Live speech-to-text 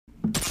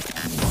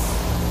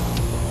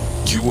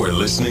You are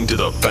listening to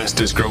the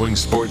fastest growing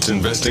sports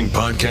investing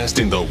podcast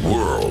in the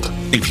world.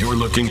 If you're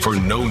looking for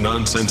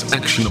no-nonsense,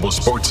 actionable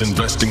sports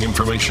investing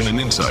information and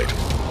insight,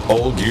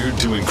 all geared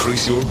to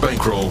increase your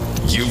bankroll,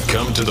 you've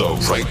come to the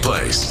right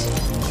place.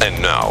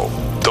 And now,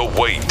 the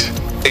wait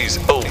is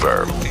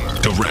over.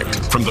 Direct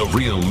from the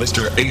real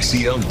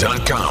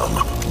MrACL.com,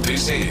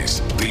 this is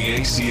the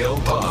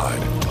ACL Pod,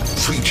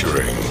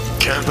 featuring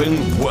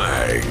Cap'n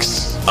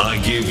Wags. I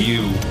give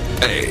you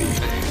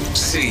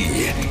ACL.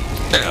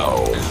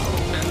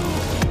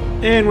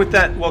 And with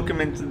that, welcome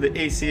into the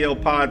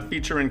ACL Pod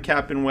featuring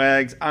Cap'n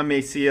Wags. I'm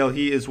ACL,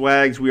 he is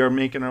Wags. We are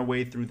making our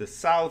way through the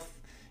South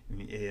in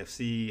the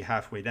AFC,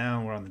 halfway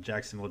down. We're on the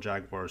Jacksonville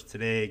Jaguars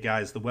today.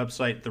 Guys, the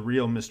website,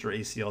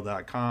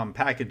 therealmracl.com,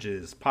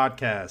 packages,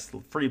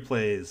 podcasts, free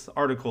plays,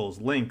 articles,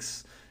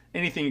 links,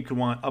 anything you could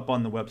want up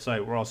on the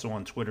website. We're also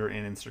on Twitter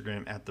and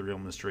Instagram at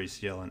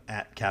therealmracl and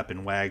at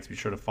Cap'n Wags. Be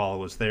sure to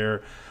follow us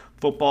there.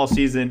 Football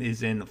season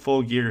is in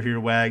full gear here,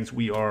 Wags.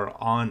 We are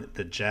on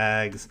the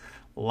Jags.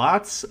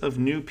 Lots of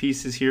new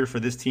pieces here for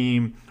this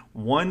team.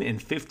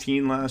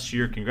 1-15 last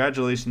year.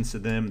 Congratulations to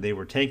them. They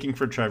were tanking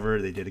for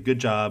Trevor. They did a good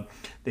job.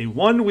 They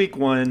won week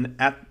one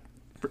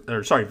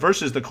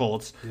versus the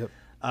Colts. Yep.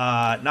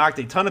 Knocked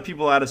a ton of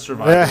people out of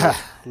Survivor. Yeah,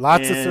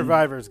 lots of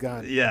survivors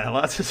gone. Yeah,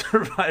 lots of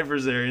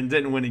survivors there, and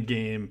didn't win a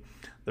game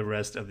the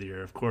rest of the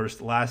year. Of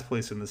course, last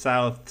place in the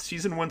South.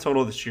 Season win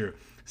total this year,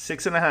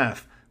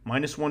 6.5,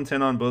 minus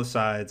 110 on both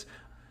sides.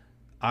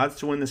 Odds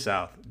to win the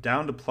South,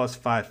 down to plus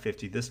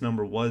 550. This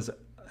number was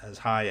as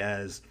high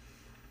as,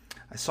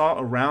 I saw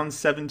around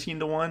 17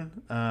 to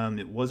 1.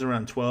 It was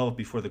around 12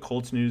 before the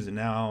Colts news, and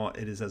now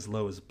it is as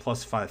low as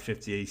plus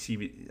 550. I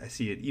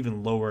see it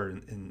even lower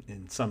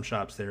in some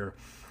shops there.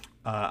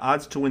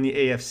 Odds to win the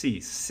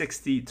AFC,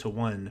 60 to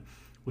 1,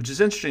 which is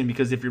interesting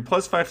because if you're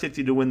plus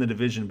 550 to win the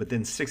division, but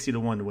then 60 to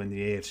 1 to win the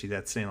AFC,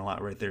 that's saying a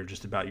lot right there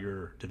just about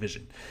your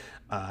division.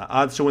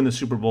 Odds to win the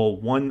Super Bowl,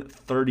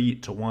 130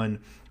 to 1.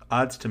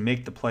 Odds to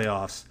make the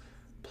playoffs,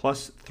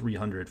 plus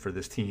 300 for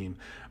this team.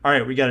 All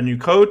right, we got a new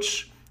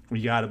coach.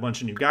 We got a bunch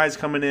of new guys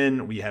coming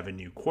in. We have a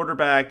new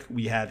quarterback.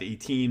 We have a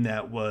team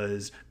that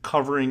was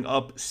covering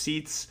up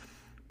seats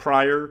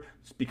prior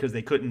because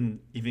they couldn't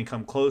even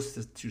come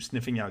close to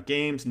sniffing out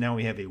games. Now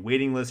we have a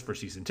waiting list for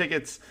season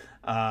tickets.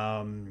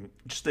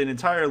 Just an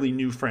entirely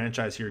new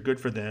franchise here. Good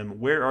for them.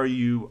 Where are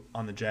you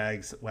on the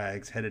Jags,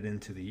 Wags, headed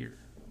into the year?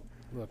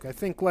 Look, I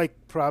think like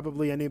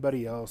probably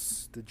anybody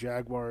else, the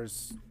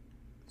Jaguars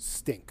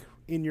stink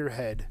in your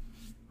head,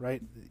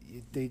 right?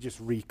 They just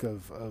reek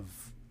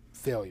of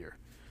failure.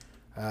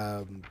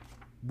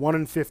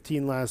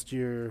 1-15 last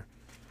year.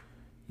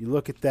 You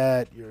look at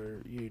that,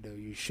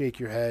 you shake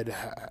your head.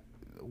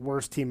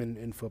 Worst team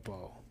in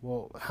football.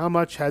 Well, how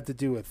much had to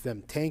do with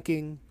them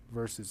tanking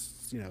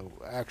versus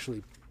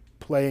actually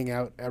playing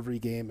out every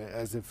game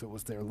as if it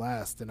was their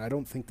last? And I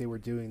don't think they were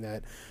doing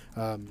that.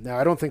 Now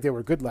I don't think they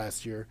were good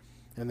last year,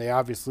 and they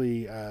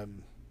obviously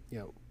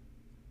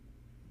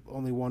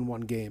only won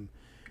one game.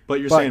 But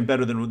you're saying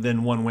better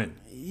than one win.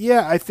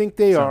 Yeah, I think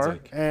they Sounds are.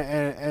 like.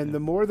 And the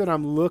more that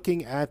I'm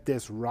looking at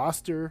this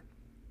roster,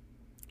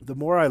 the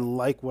more I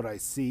like what I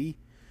see.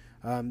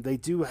 They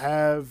do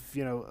have,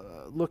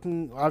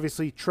 looking,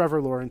 obviously, Trevor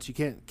Lawrence. You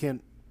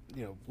can't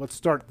let's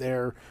start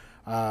there.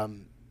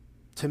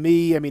 To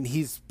me, I mean,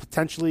 he's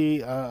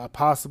potentially a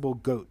possible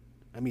GOAT.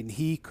 I mean,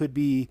 he could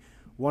be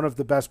one of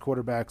the best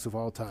quarterbacks of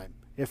all time,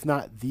 if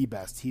not the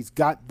best. He's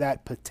got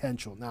that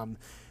potential. Now, I'm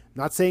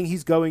not saying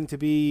he's going to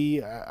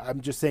be. I'm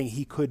just saying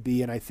he could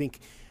be, and I think,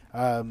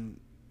 I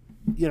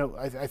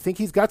think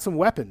he's got some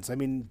weapons. I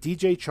mean,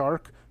 DJ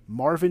Chark,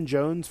 Marvin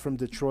Jones from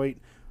Detroit,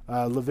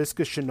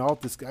 Laviska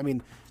Shenault. I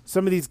mean,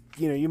 some of these,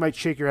 you might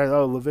shake your head.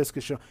 Oh, Laviska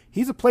Shenault.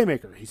 He's a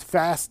playmaker. He's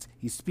fast.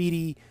 He's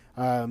speedy.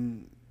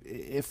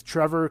 If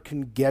Trevor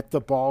can get the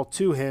ball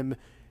to him,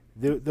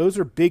 those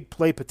are big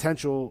play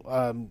potential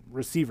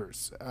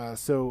receivers.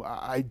 So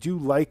I do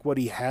like what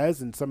he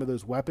has and some of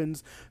those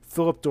weapons.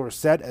 Philip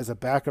Dorsett as a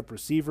backup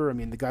receiver. I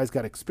mean, the guy's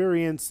got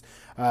experience.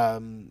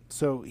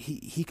 So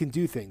he can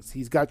do things.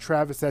 He's got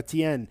Travis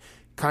Etienne,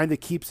 kind of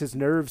keeps his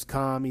nerves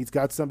calm. He's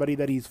got somebody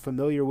that he's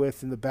familiar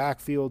with in the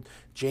backfield.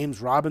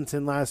 James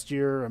Robinson last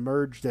year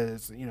emerged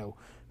as,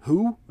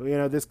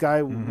 this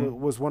guy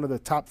was one of the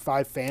top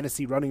 5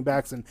 fantasy running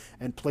backs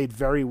and played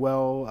very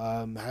well,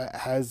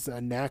 has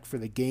a knack for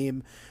the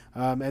game.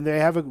 And they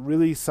have a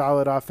really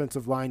solid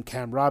offensive line,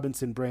 Cam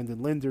Robinson,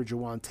 Brandon Linder,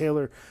 Jawan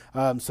Taylor.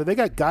 So they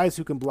got guys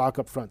who can block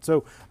up front.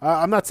 So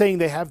I'm not saying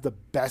they have the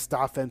best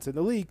offense in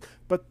the league,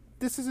 but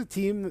this is a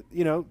team,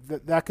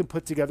 that can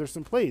put together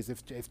some plays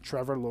if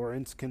Trevor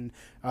Lawrence can,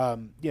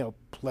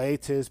 play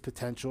to his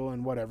potential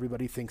and what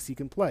everybody thinks he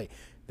can play.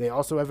 They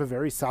also have a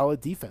very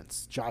solid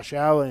defense. Josh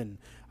Allen,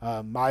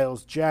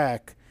 Miles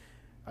Jack,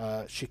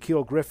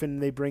 Shaquille Griffin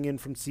they bring in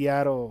from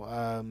Seattle,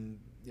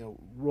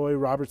 Roy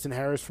Robertson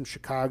Harris from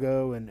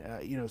Chicago,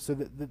 and so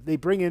they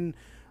bring in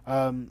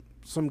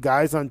some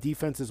guys on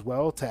defense as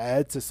well to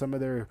add to some of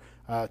their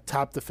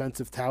top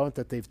defensive talent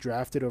that they've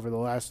drafted over the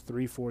last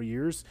 3-4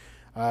 years.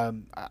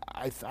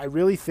 I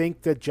really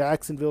think that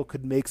Jacksonville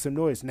could make some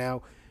noise.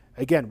 Now,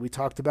 again, we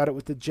talked about it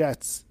with the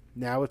Jets.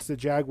 Now it's the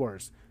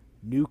Jaguars.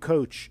 New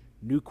coach,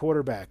 new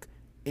quarterback.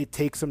 It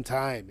takes some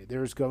time.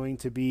 There's going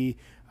to be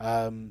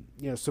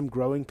some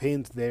growing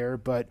pains there.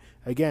 But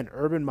again,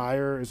 Urban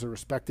Meyer is a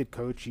respected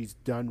coach. He's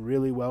done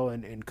really well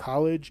in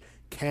college.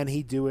 Can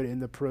he do it in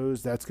the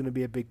pros? That's going to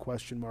be a big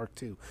question mark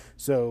too.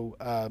 So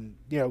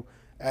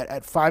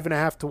at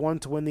 5.5 to 1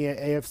 to win the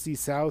AFC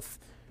South,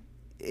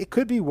 it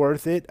could be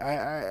worth it.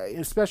 I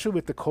especially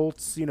with the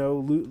Colts,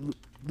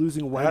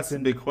 losing Wentz. That's a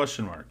big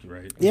question mark,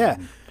 right? Yeah,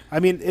 I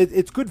mean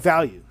it's good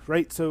value,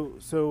 right?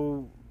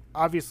 So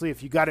obviously,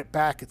 if you got it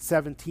back at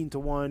 17 to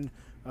 1,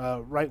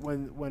 right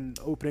when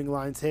opening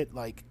lines hit,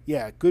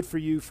 good for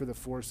you for the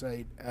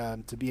foresight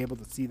to be able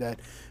to see that.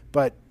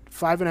 But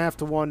 5.5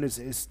 to 1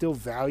 is still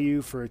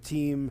value for a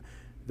team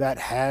that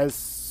has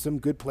some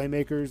good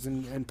playmakers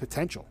and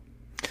potential.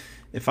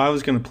 If I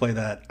was going to play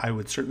that, I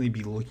would certainly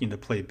be looking to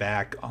play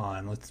back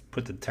on, let's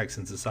put the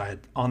Texans aside,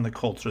 on the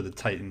Colts or the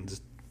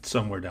Titans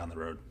somewhere down the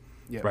road.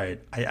 Yep.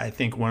 Right? I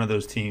think one of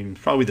those teams,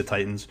 probably the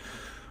Titans,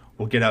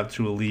 will get out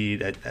to a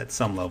lead at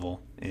some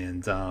level.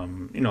 And,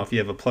 if you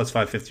have a plus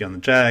 550 on the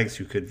Jags,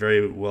 who could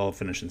very well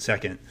finish in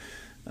second,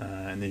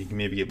 and then you can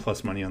maybe get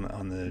plus money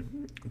on the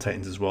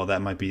Titans as well.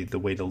 That might be the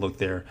way to look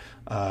there.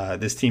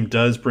 This team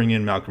does bring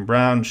in Malcolm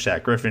Brown,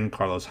 Shaq Griffin,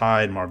 Carlos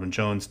Hyde, Marvin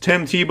Jones,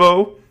 Tim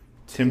Tebow,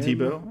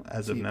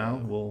 as of now.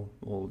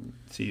 We'll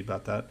see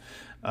about that.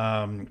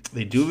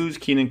 They do lose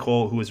Keenan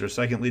Cole, who was their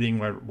second leading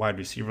wide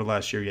receiver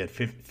last year. He had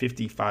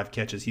 55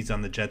 catches. He's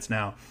on the Jets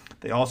now.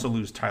 They also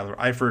lose Tyler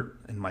Eifert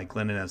and Mike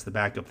Glennon as the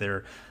backup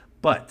there.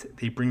 But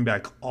they bring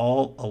back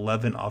all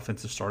 11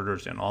 offensive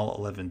starters and all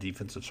 11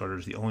 defensive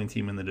starters, the only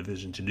team in the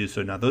division to do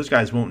so. Now, those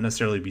guys won't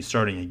necessarily be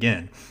starting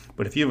again.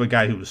 But if you have a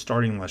guy who was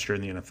starting last year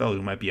in the NFL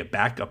who might be a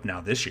backup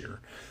now this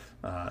year,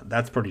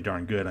 that's pretty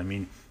darn good. I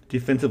mean,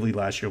 defensively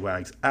last year,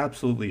 Wags,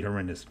 absolutely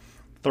horrendous.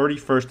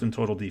 31st in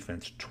total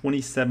defense,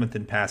 27th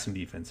in passing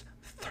defense,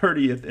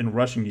 30th in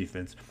rushing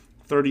defense,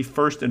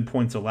 31st in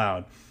points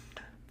allowed,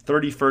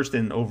 31st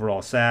in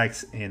overall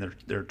sacks, and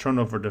their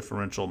turnover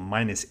differential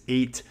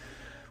 -8,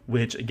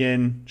 which,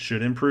 again,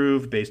 should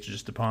improve based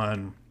just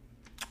upon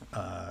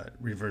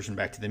reversion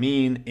back to the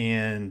mean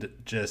and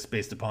just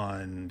based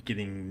upon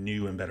getting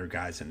new and better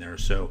guys in there.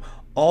 So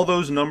all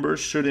those numbers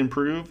should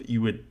improve.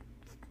 You would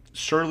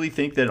surely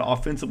think that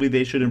offensively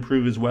they should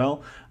improve as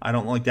well. I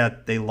don't like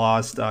that they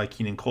lost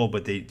Keenan Cole,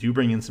 but they do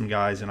bring in some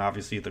guys, and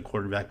obviously at the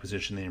quarterback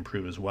position they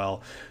improve as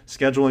well.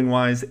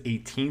 Scheduling-wise,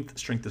 18th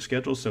strength of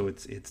schedule, so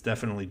it's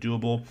definitely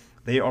doable.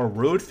 They are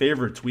road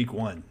favorites week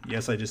 1.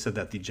 Yes, I just said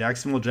that. The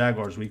Jacksonville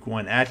Jaguars week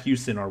 1 at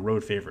Houston are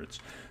road favorites.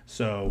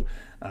 So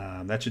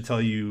that should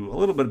tell you a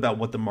little bit about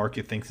what the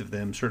market thinks of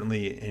them.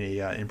 Certainly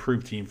an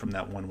improved team from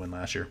that one win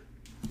last year.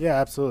 Yeah,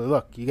 absolutely.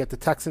 Look, you get the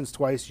Texans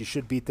twice. You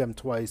should beat them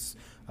twice.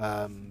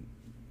 A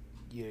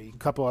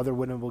couple other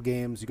winnable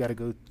games. You got to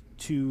go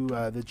to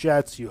the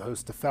Jets. You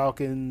host the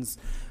Falcons.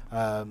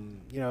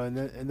 And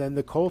then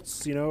the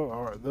Colts.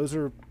 Those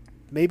are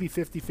maybe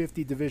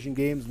 50-50 division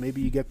games.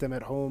 Maybe you get them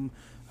at home.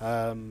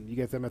 You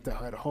get them at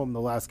home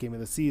the last game of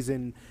the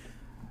season.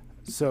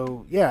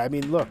 So yeah, I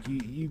mean, look,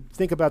 you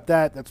think about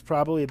that. That's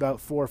probably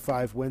about 4 or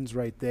 5 wins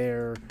right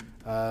there.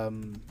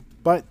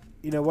 But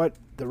you know what?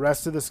 The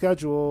rest of the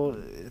schedule,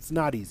 it's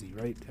not easy,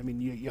 right? I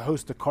mean, you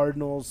host the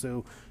Cardinals,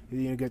 so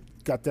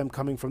got them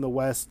coming from the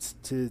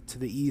west to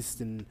the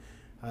east, and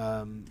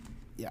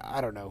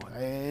I don't know.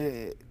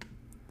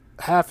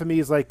 Half of me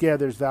is like, yeah,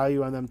 there's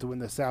value on them to win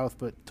the South,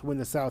 but to win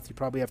the South, you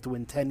probably have to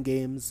win 10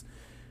 games,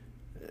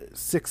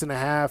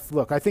 6.5.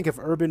 Look, I think if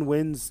Urban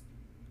wins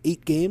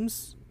 8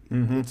 games,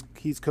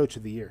 he's coach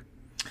of the year.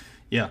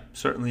 Yeah,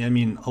 certainly. I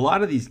mean, a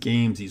lot of these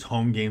games, these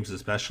home games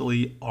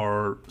especially,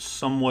 are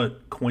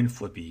somewhat coin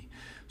flippy.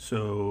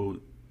 So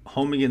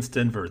home against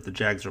Denver, the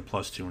Jags are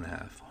plus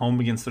 2.5. Home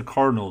against the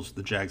Cardinals,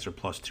 the Jags are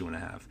plus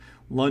 2.5.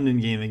 London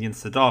game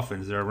against the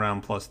Dolphins, they're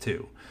around plus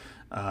 2.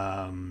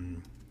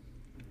 Home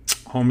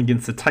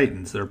against the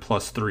Titans, they're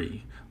plus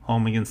 3.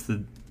 Home against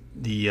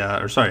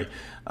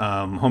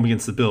home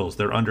against the Bills,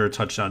 they're under a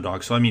touchdown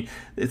dog. So, I mean,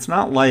 it's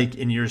not like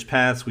in years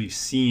past we've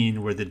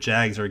seen where the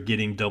Jags are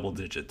getting double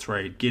digits,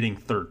 right? Getting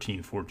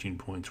 13, 14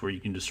 points where you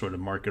can just sort of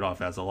mark it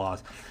off as a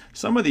loss.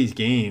 Some of these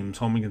games,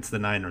 home against the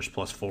Niners,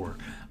 plus 4.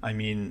 I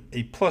mean,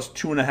 a plus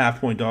 2.5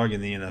 point dog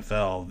in the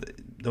NFL,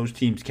 those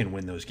teams can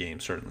win those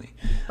games, certainly.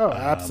 Oh,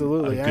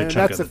 absolutely. And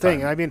that's the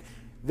thing. I mean,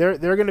 they're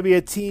going to be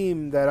a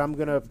team that I'm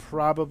going to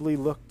probably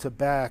look to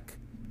back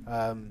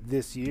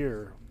this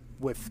year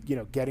with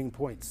getting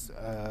points.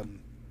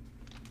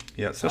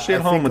 Yeah, especially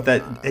at home with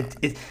that.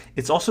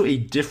 It's also a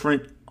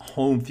different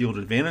home field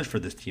advantage for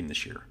this team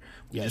this year.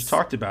 We just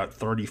talked about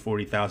 30,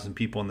 40,000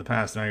 people in the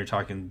past. Now you're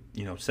talking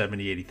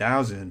 70,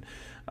 80,000.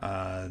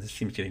 This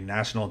team's getting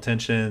national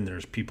attention.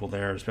 There's people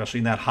there, especially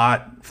in that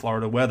hot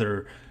Florida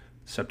weather,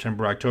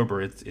 September,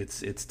 October.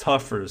 It's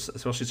tough for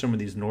especially some of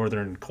these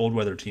northern cold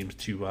weather teams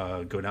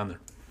to go down there.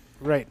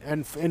 Right,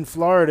 and in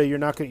Florida,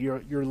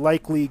 you're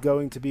likely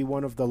going to be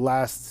one of the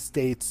last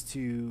states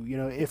to,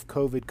 if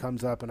COVID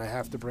comes up, and I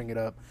have to bring it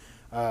up,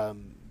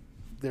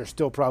 there'll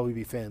still probably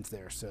be fans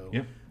there. So,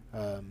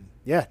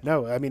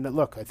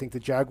 look, I think the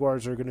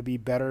Jaguars are going to be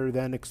better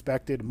than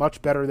expected,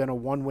 much better than a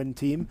 1-win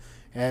team,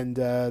 and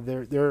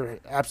they're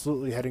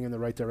absolutely heading in the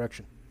right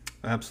direction.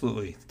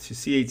 Absolutely. To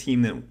see a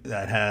team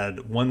that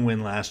had 1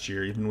 win last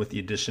year, even with the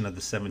addition of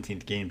the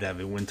 17th game, to have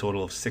a win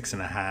total of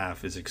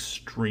 6.5 is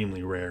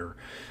extremely rare.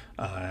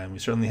 And we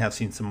certainly have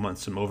seen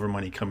some over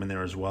money come in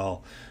there as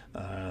well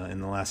in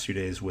the last few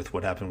days with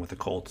what happened with the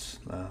Colts.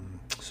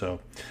 So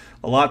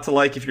a lot to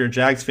like if you're a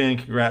Jags fan.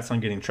 Congrats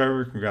on getting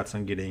Trevor. Congrats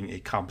on getting a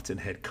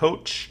competent head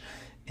coach.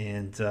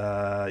 And,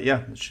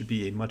 it should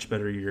be a much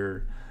better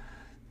year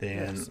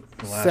than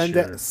last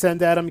year.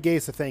 Send Adam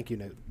Gase a thank you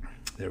note.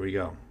 There we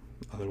go.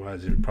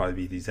 Otherwise, it would probably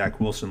be the Zach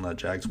Wilson-led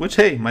Jags, which,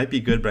 hey, might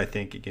be good, but I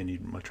think, again,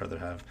 you'd much rather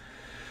have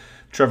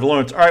Trevor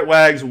Lawrence. All right,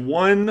 Wags,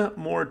 one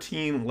more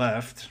team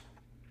left,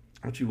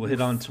 which we will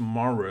hit on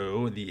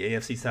tomorrow, the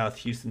AFC South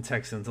Houston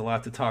Texans. A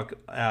lot to talk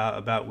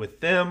about with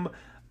them.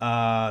 The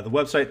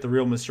website,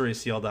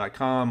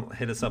 therealmissouricl.com.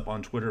 Hit us up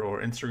on Twitter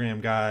or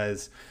Instagram,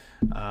 guys.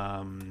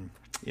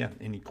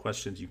 Any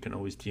questions, you can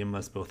always DM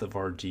us. Both of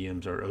our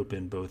DMs are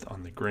open, both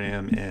on the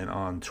gram and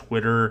on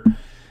Twitter.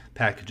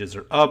 Packages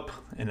are up.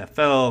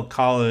 NFL,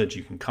 college,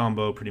 you can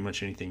combo pretty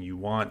much anything you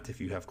want. If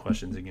you have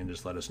questions, again,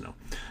 just let us know.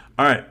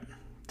 All right,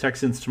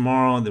 Texans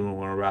tomorrow, and then we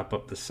want to wrap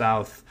up the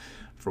South.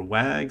 For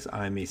Wags,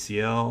 I'm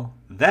ACL.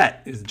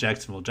 That is the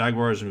Jacksonville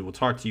Jaguars, and we will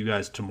talk to you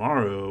guys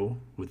tomorrow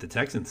with the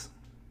Texans.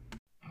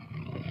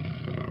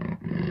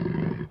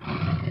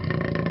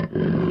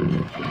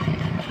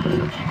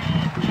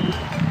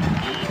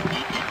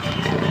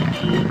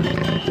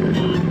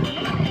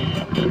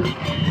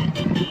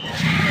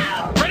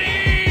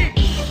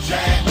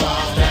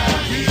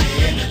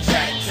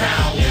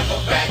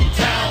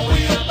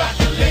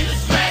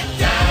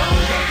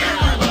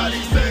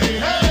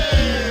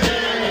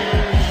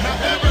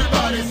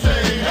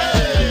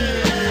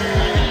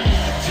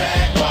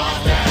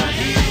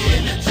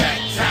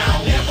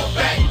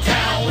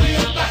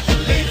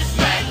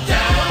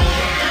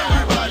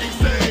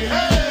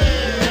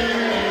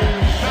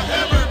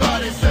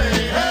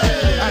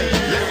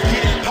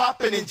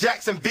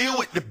 Jacksonville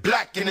with the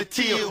black and the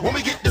teal. When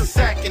we get the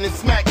sacking and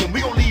smacking,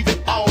 we gon' leave it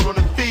all on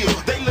the field.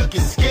 They looking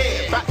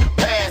scared, about to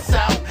pass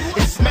out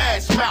and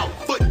smash mouth.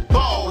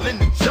 Football in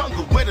the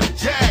jungle where the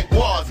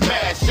Jaguars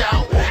mash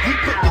out. We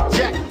put the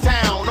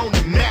Jacktown on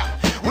the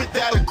map with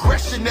that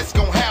aggression that's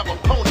gon' have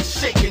opponents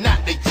shaking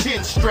out their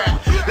chin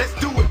strap. Let's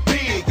do it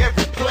big,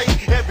 every play,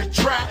 every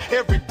try,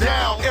 every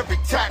down, every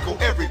tackle,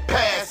 every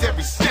pass,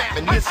 every snap,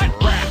 and this a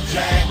rap.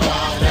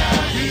 Jaguars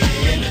down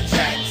here in the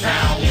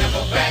Jacktown,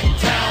 never back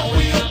down.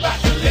 We about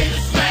to lay the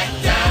smack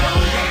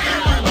down.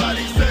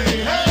 Everybody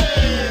say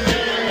hey.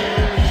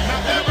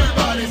 Now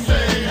everybody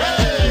say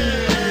hey.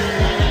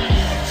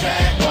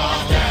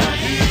 Jaguars down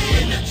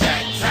here in the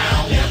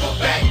Jacktown, never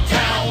back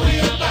down. We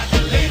about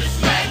to lay the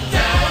smack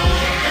down.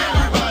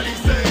 Everybody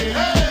say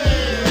hey.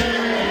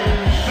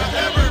 Now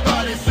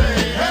everybody say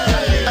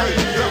hey.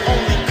 The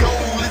only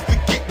goal is to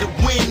get the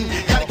win.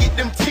 Gotta get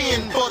them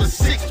 10 for the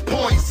 6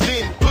 points,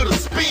 then put a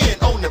spin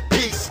on the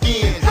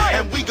pigskin.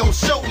 And we gon'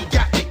 show we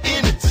got the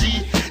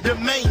energy to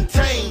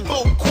maintain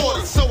 4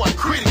 quarters, so our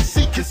critics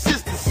see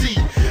consistency.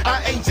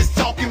 I ain't just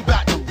talking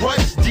about the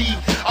rush D.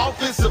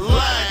 Offensive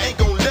line ain't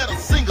gon' let a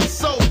single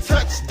soul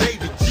touch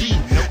David G.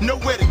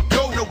 Nowhere to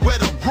go, nowhere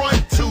to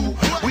run to.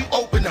 We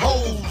open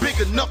holes big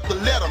enough to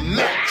let a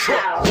Mack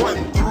truck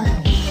run through.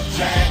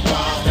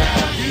 Jaguars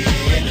down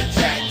here in the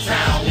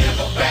Jacktown,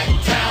 never back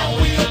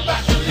down. We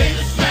about to lay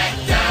the smack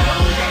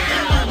down.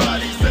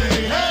 Everybody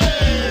say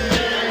hey.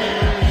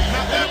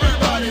 Now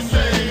everybody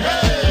say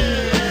hey.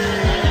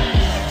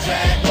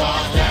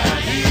 Jaguars down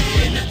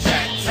here in the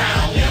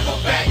Jacktown, never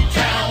back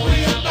down. We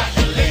about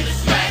to lay the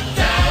smack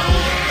down.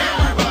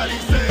 Everybody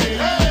say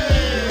hey.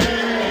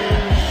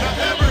 Now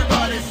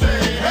everybody say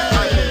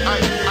hey.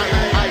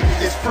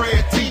 It's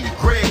Fred T,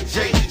 Greg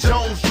J,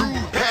 Jones, Drew,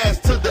 pass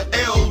to the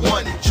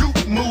L1,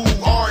 juke move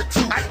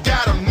R2. I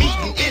got a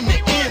meeting in the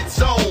end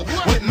zone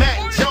with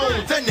Mac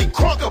Jones and they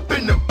crunk up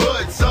in the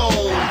bud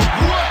zone.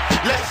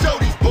 What? Let's show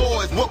these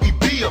boys what we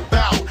be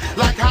about.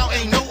 Like how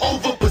ain't no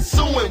over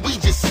pursuing, we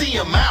just see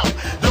them out.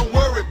 Don't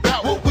worry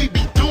about what we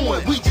be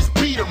doing, we just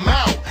beat them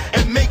out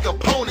and make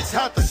opponents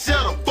have to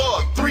settle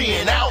for a 3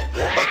 and out.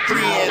 A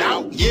 3 and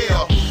out,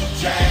 yeah.